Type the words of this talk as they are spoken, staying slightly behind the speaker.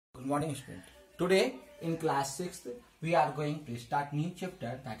Morning student. Today in class 6th we are going to start new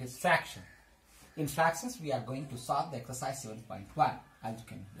chapter, that is fraction. In fractions we are going to solve the exercise 7.1 as you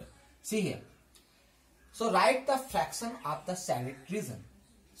can see here. So write the fraction of the shaded region.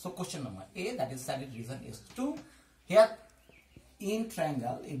 So question number A, that is shaded region, is 2. Here in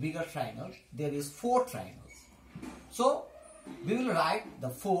triangle, a bigger triangle, there is 4 triangles. So we will write the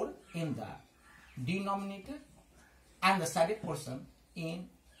 4 in the denominator and the shaded portion in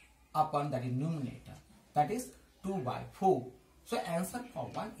upon that is numerator, that is 2 by 4. So answer for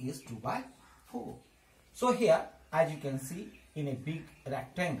 1 is 2 by 4. So here as you can see, in a big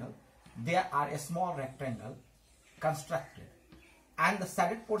rectangle there are a small rectangle constructed and the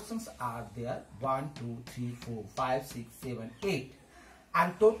shaded portions are there 1, 2, 3, 4, 5, 6, 7, 8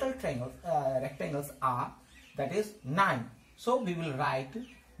 and total triangles rectangles are, that is 9. So we will write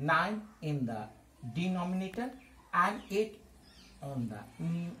 9 in the denominator and 8 on the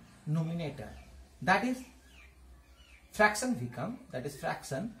numerator, that is fraction become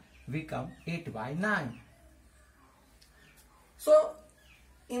 8 by 9. So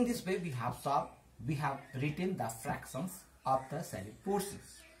in this way we have written the fractions of the shaded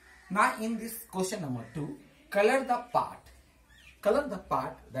portions. Now in this question number 2, color the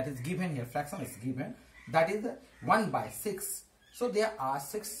part that is given here, fraction is given, that is 1 by 6. So there are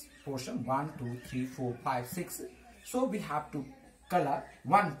 6 portions, 1, 2, 3, 4, 5, 6. So we have to color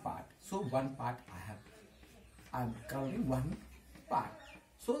one part. So one part I am coloring one part.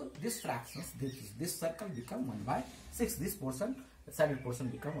 So this fractions, this circle become 1 by 6. This portion, the shaded portion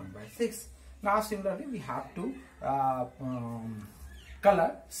become 1 by 6. Now similarly we have to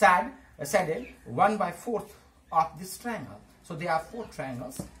color shaded 1 by 4th of this triangle. So there are 4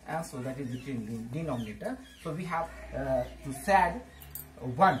 triangles, and so that is between the denominator. So we have to shade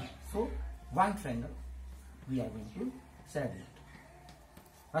 1. So one triangle we are going to shade it.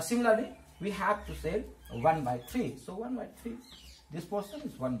 Now similarly we have to shade 1 by 3. So 1 by 3, this portion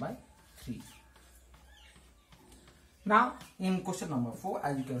is 1 by 3. Now in question number 4,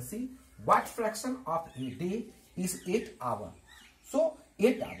 as you can see, what fraction of a day is 8 hours? So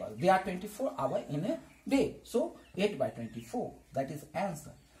 8 hours, there are 24 hours in a day. So 8 by 24, that is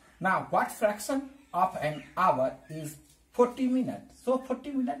answer. Now what fraction of an hour is 40 minutes? So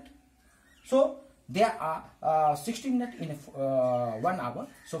 40 minutes. So there are 60 minutes in 1 hour.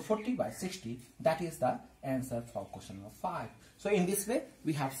 So 40 by 60, that is the answer for question number 5. So in this way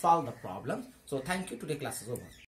we have solved the problem. So thank you. Today class is over.